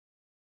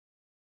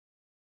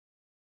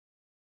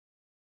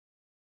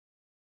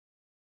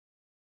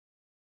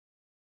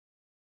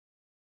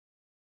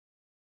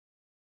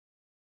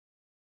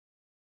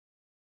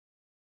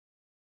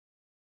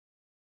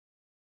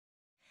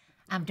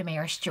I'm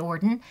Damaris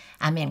Jordan.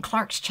 I'm in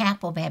Clark's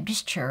Chapel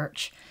Baptist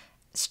Church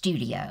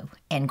studio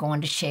and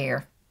going to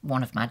share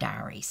one of my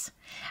diaries.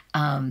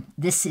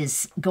 This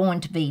is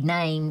going to be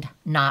named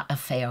Not a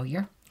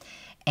Failure,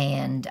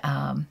 and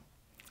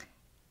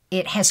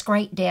it has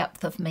great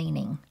depth of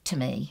meaning to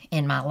me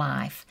in my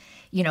life.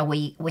 You know,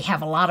 we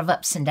have a lot of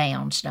ups and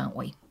downs, don't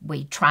we?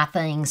 We try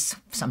things,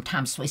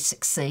 sometimes we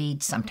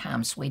succeed,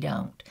 sometimes we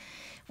don't.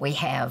 We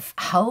have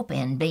hope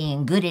in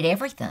being good at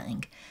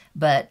everything,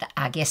 but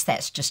I guess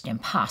that's just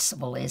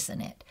impossible, isn't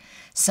it?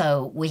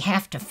 So we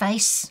have to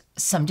face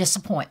some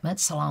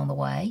disappointments along the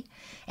way,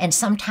 and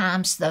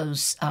sometimes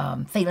those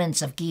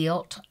feelings of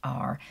guilt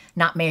or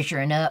not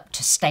measuring up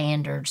to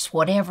standards,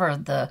 whatever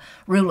the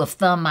rule of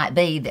thumb might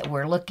be that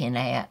we're looking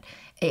at,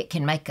 it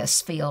can make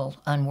us feel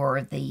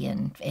unworthy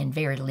and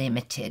very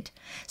limited.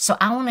 So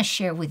I want to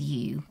share with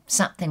you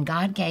something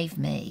God gave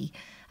me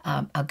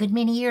a good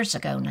many years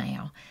ago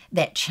now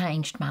that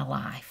changed my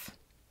life.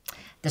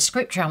 The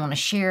scripture I want to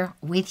share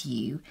with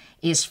you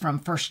is from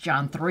 1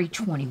 John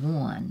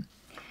 3:21.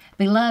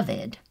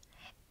 Beloved,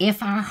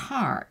 if our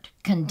heart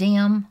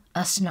condemn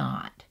us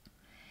not,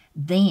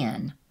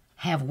 then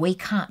have we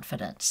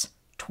confidence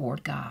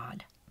toward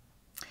God.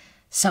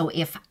 So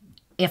if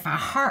our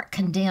heart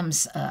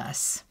condemns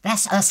us,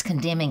 that's us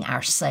condemning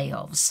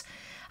ourselves.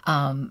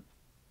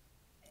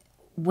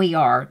 We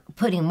are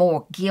putting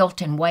more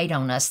guilt and weight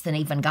on us than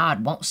even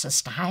God wants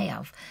us to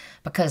have,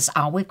 because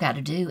all we've got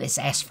to do is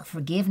ask for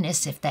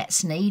forgiveness if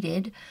that's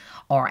needed,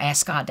 or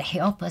ask God to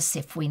help us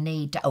if we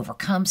need to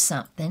overcome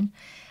something.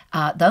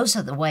 Those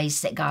are the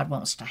ways that God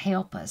wants to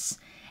help us.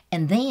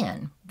 And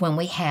then when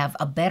we have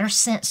a better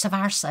sense of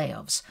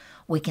ourselves,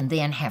 we can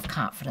then have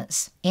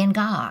confidence in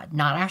God,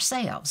 not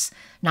ourselves,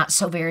 not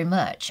so very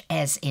much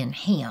as in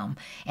Him.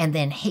 And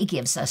then He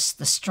gives us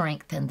the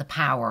strength and the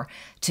power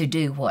to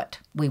do what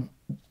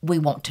we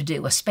want to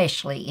do,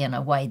 especially in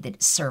a way that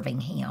is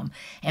serving Him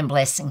and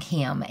blessing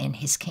Him and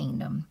His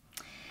kingdom.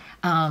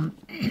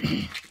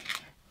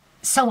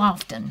 So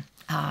often,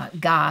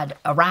 God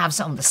arrives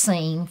on the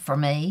scene for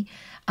me.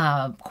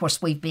 Of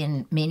course, we've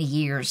been many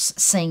years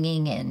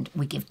singing, and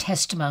we give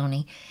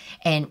testimony,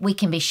 and we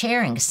can be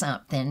sharing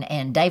something,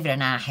 and David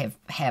and I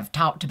have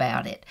talked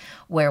about it,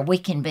 where we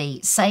can be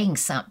saying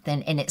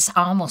something, and it's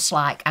almost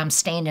like I'm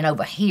standing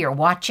over here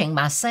watching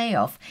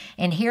myself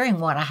and hearing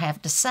what I have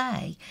to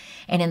say.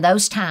 And in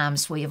those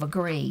times, we have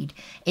agreed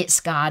it's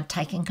God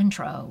taking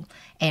control,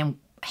 and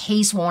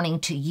He's wanting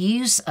to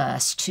use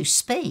us to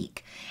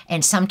speak.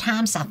 And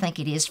sometimes I think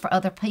it is for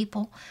other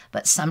people,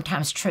 but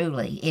sometimes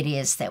truly it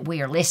is that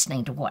we are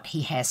listening to what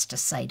He has to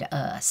say to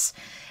us.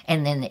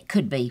 And then it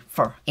could be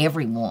for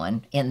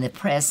everyone in the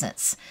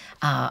presence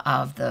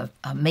of the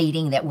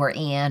meeting that we're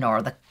in,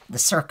 or the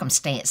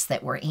circumstance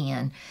that we're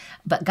in.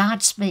 But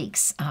God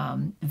speaks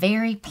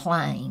very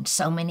plain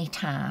so many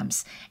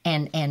times,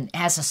 and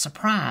as a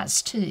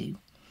surprise too.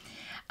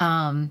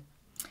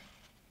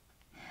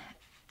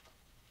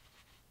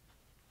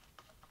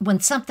 When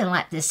something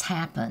like this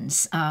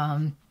happens,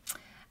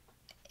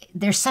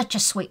 there's such a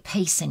sweet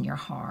peace in your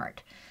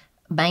heart,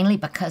 mainly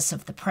because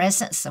of the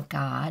presence of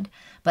God,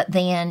 but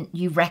then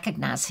you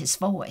recognize His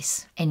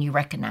voice and you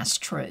recognize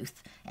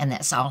truth, and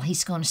that's all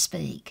He's going to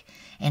speak.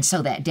 And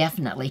so that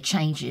definitely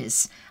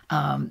changes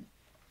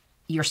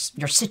your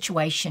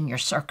situation, your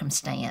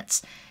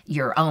circumstance,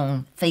 your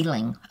own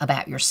feeling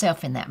about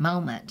yourself in that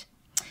moment.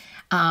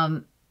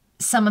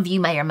 Some of you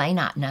may or may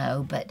not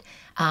know, but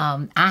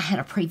I had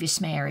a previous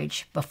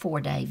marriage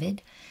before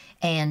David,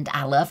 and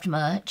I loved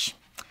much.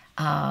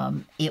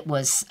 It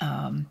was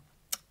a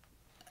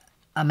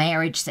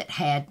marriage that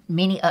had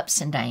many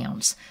ups and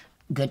downs,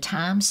 good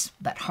times,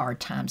 but hard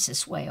times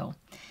as well.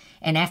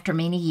 And after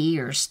many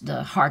years,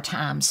 the hard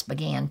times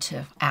began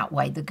to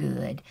outweigh the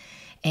good,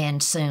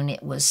 and soon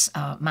it was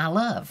my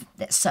love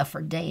that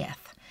suffered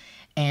death.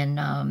 And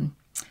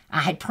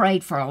I had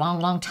prayed for a long,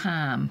 long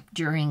time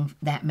during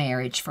that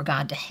marriage for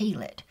God to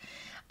heal it.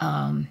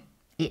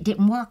 It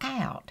didn't work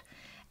out.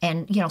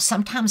 And, you know,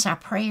 sometimes our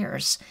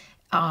prayers,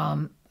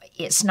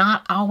 it's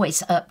not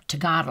always up to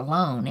God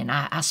alone. And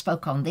I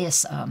spoke on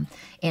this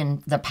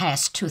in the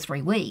past 2 or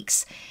 3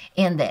 weeks,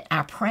 in that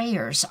our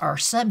prayers are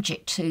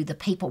subject to the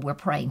people we're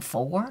praying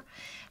for,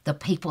 the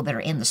people that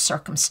are in the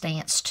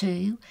circumstance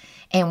too.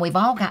 And we've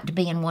all got to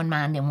be in one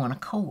mind and one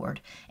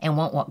accord and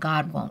want what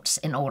God wants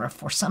in order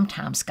for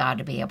sometimes God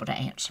to be able to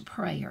answer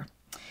prayer.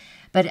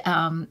 But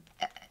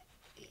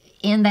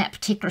in that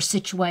particular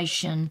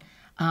situation,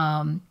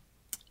 the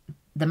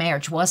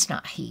marriage was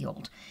not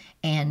healed,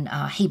 and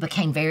he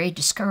became very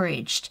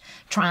discouraged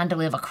trying to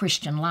live a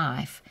Christian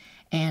life,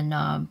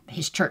 and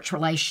his church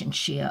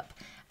relationship,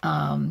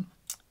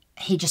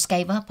 he just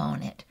gave up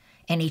on it,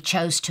 and he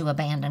chose to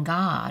abandon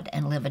God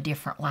and live a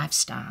different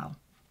lifestyle.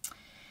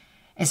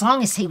 As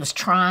long as he was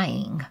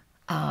trying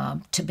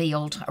to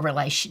build a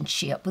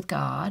relationship with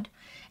God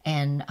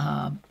and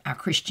our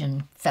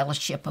Christian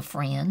fellowship of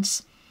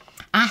friends,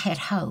 I had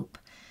hope,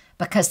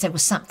 because there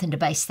was something to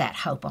base that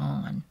hope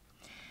on.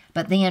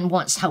 But then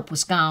once hope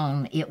was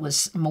gone, it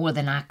was more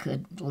than I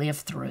could live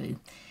through.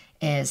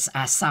 as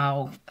I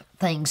saw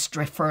things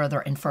drift further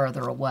and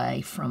further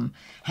away from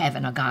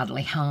having a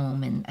godly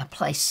home and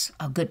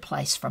a good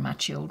place for my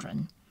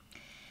children.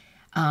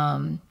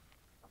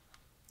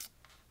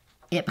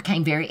 It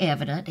became very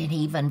evident, and he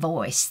even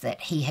voiced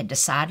that he had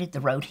decided the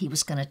road he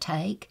was going to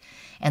take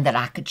and that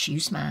I could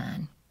choose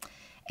mine.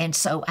 And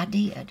so I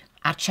did.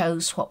 I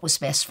chose what was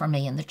best for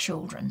me and the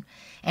children.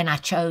 And I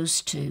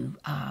chose to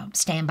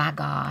stand by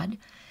God,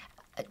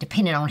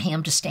 depending on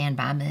him to stand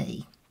by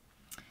me.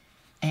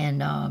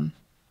 And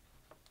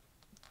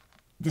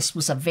this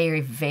was a very,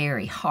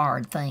 very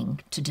hard thing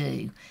to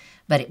do,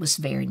 but it was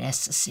very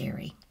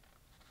necessary.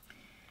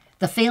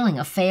 The feeling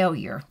of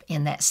failure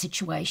in that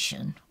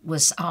situation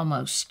was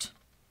almost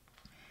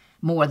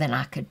more than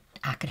I could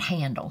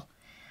handle.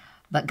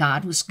 But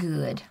God was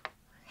good.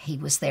 He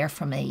was there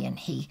for me, and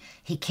he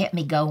kept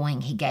me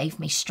going. He gave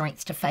me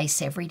strength to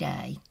face every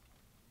day.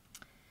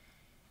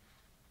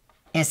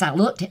 As I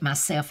looked at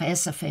myself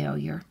as a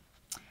failure,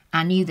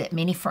 I knew that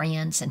many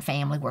friends and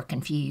family were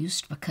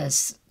confused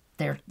because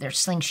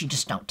there's things you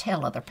just don't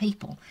tell other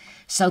people.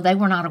 So they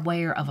were not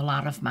aware of a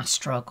lot of my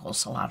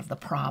struggles, a lot of the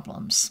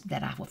problems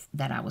that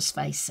I was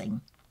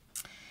facing.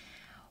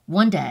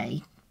 One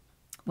day,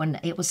 when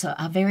it was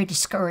a very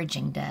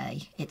discouraging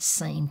day, it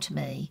seemed to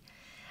me,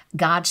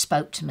 God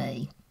spoke to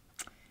me,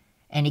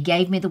 and he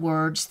gave me the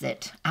words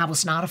that I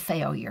was not a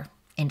failure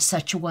in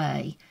such a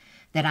way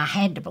that I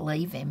had to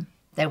believe him.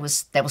 There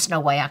was no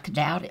way I could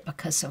doubt it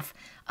because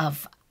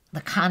of the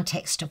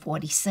context of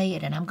what he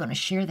said, and I'm going to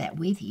share that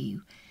with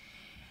you.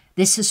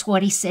 This is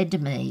what he said to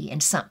me,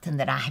 and something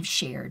that I have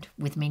shared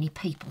with many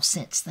people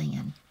since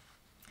then.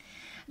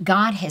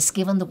 God has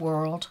given the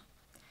world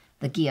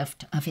the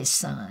gift of his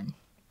Son.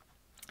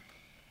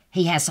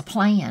 He has a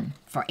plan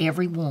for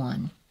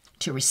everyone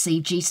to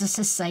receive Jesus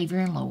as Savior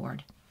and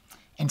Lord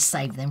and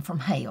save them from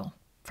hell,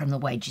 from the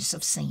wages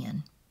of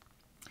sin.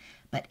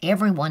 But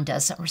everyone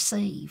doesn't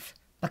receive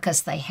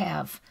because they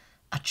have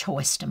a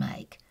choice to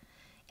make,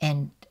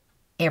 and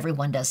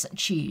everyone doesn't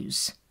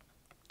choose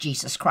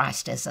Jesus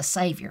Christ as a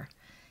Savior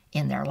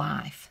in their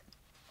life.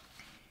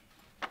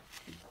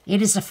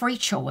 It is a free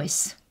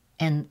choice,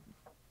 and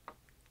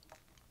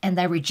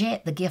they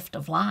reject the gift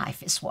of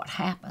life is what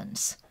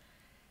happens.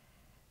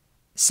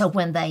 So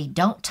when they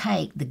don't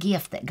take the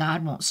gift that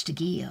God wants to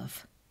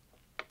give,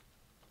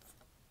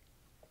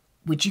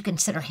 would you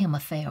consider him a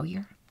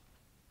failure?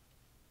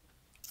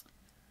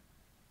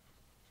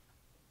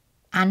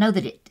 I know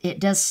that it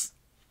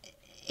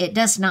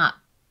does not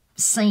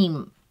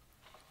seem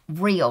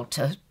real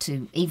to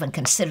even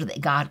consider that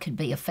God could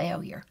be a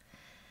failure.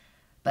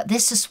 But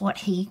this is what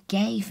he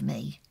gave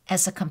me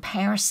as a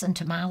comparison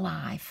to my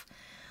life,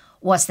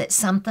 was that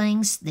some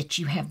things that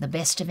you have the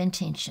best of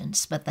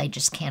intentions, but they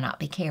just cannot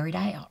be carried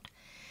out.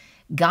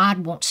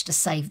 God wants to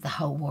save the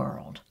whole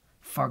world.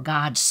 For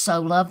God so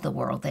loved the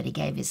world that he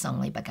gave his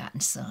only begotten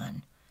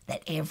Son,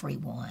 that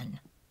everyone,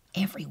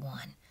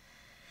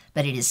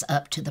 but it is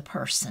up to the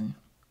person.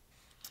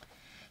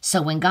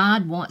 So when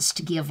God wants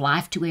to give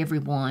life to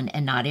everyone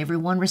and not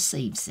everyone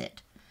receives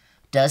it,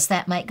 does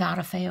that make God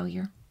a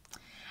failure?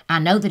 I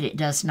know that it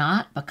does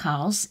not,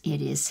 because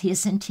it is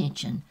his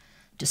intention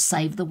to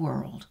save the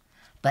world,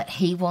 but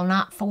he will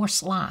not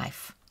force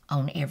life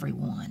on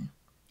everyone.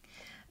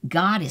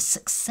 God is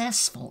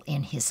successful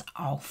in his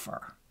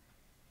offer,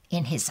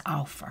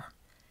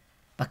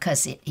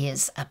 because it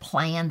is a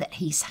plan that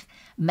he's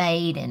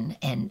made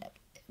and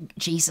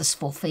Jesus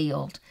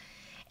fulfilled.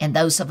 And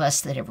those of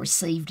us that have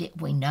received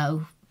it, we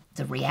know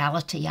the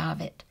reality of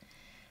it.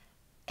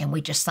 And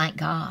we just thank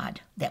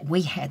God that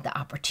we had the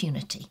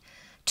opportunity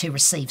to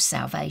receive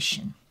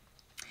salvation.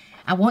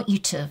 I want you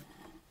to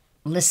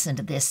listen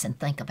to this and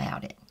think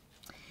about it.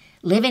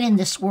 Living in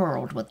this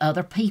world with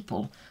other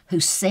people who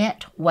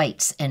set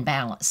weights and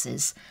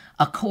balances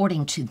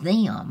according to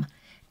them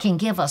can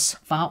give us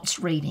false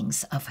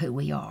readings of who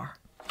we are.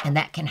 And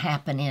that can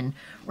happen in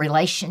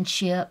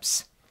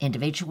relationships,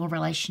 individual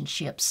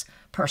relationships,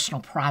 personal,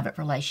 private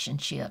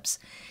relationships.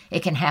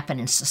 It can happen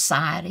in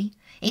society.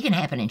 It can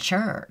happen in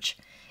church.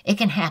 It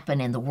can happen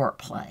in the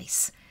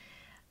workplace.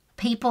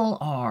 People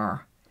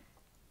are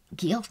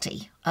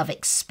guilty of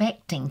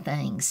expecting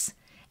things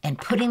and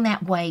putting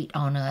that weight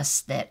on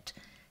us that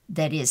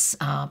is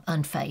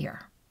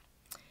unfair.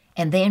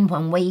 And then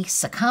when we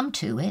succumb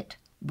to it,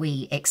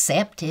 we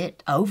accept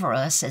it over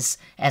us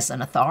as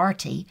an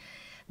authority,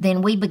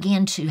 then we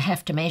begin to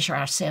have to measure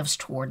ourselves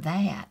toward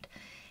that.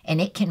 And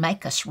it can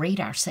make us read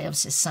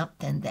ourselves as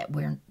something that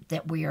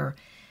we're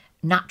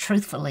not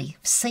truthfully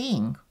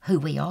seeing who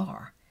we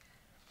are.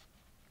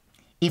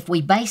 If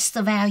we base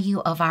the value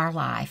of our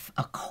life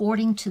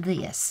according to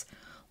this,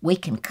 we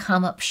can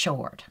come up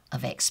short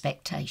of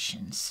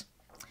expectations.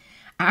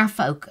 Our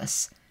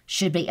focus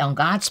should be on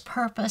God's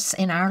purpose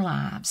in our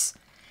lives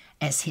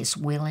as his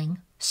willing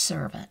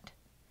servant.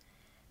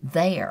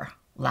 There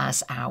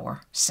lies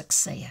our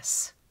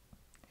success.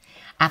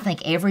 I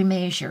think every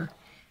measure,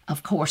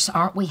 of course,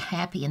 aren't we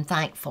happy and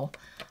thankful?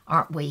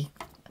 Aren't we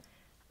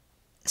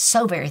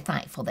so very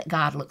thankful that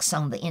God looks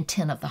on the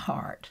intent of the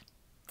heart?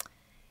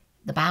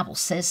 The Bible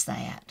says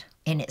that.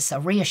 And it's a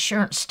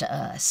reassurance to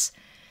us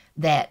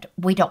that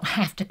we don't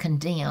have to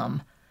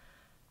condemn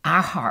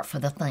our heart for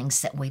the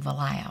things that we've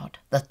allowed,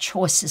 the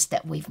choices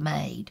that we've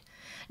made.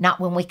 Not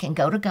when we can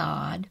go to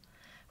God,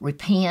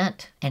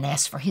 repent, and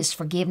ask for His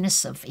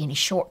forgiveness of any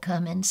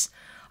shortcomings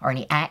or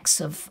any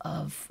acts of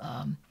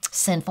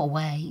sinful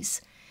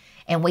ways,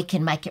 and we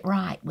can make it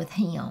right with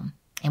Him.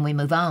 And we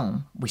move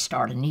on. We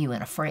start anew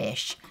and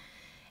afresh.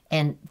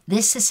 And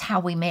this is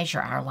how we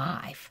measure our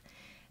life.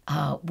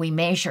 We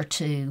measure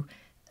to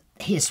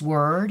His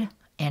Word,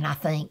 and I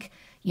think,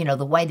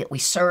 the way that we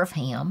serve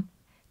Him,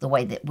 the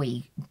way that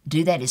we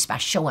do that is by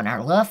showing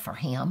our love for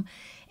Him.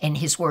 And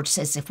His Word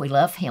says if we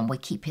love Him, we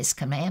keep His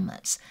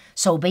commandments.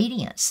 So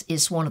obedience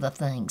is one of the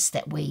things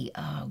that we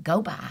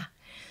go by.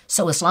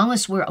 So as long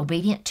as we're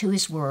obedient to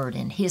His Word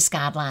and His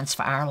guidelines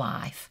for our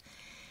life,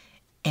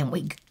 and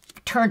we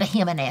turn to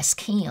Him and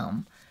ask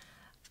Him,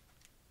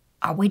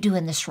 are we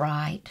doing this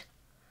right?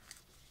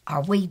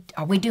 Are we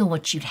doing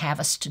what You'd have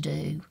us to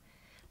do?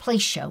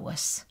 Please show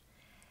us.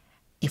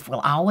 If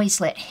we'll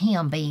always let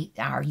Him be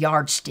our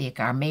yardstick,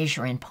 our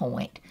measuring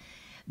point,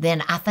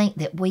 then I think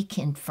that we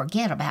can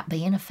forget about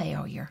being a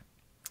failure.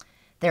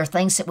 There are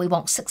things that we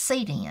won't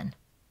succeed in,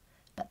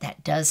 but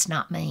that does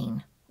not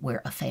mean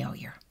we're a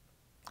failure.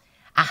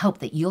 I hope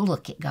that you'll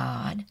look at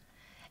God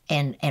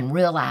and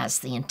realize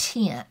the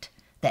intent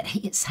that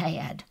He has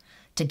had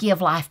to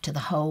give life to the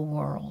whole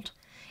world.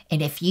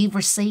 And if you've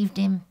received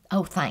Him,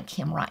 thank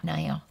Him right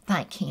now.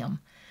 Thank Him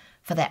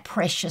for that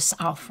precious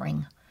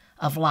offering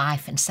of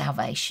life and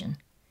salvation.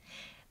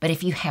 But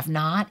if you have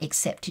not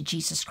accepted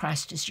Jesus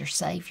Christ as your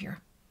Savior,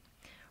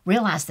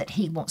 realize that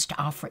He wants to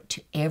offer it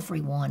to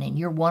everyone, and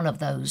you're one of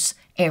those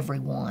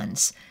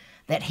everyones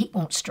that He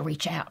wants to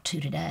reach out to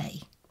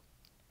today.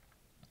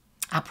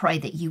 I pray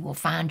that you will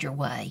find your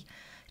way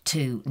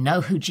to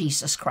know who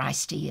Jesus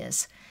Christ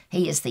is.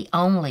 He is the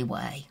only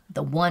way,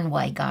 the one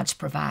way God's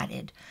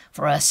provided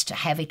for us to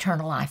have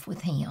eternal life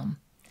with Him.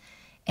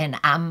 And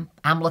I'm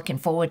looking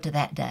forward to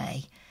that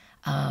day.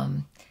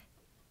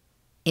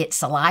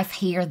 It's a life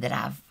here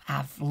that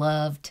I've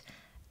loved,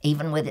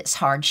 even with its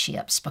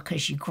hardships,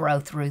 because you grow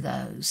through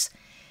those.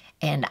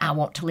 And I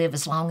want to live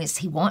as long as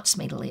He wants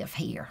me to live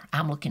here.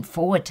 I'm looking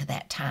forward to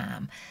that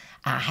time.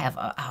 I have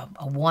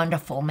a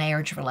wonderful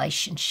marriage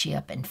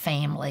relationship and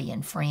family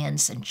and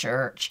friends and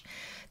church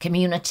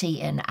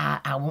community, and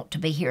I want to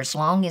be here as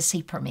long as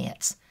He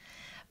permits.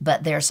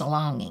 But there's a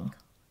longing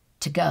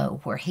to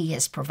go where He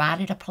has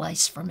provided a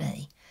place for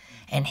me,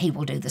 and He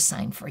will do the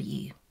same for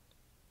you.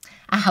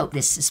 I hope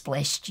this has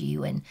blessed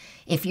you, and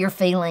if you're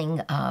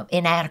feeling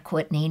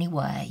inadequate in any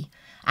way,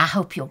 I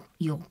hope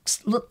you'll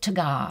look to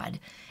God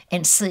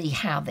and see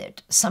how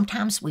that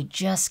sometimes we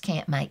just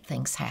can't make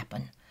things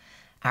happen.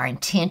 Our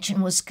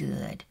intention was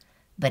good,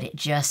 but it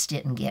just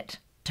didn't get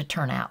to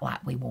turn out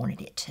like we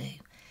wanted it to.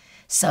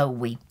 So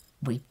we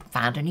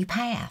find a new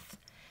path,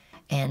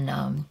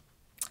 and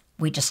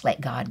we just let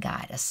God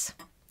guide us.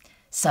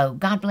 So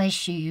God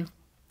bless you,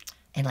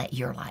 and let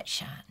your light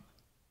shine.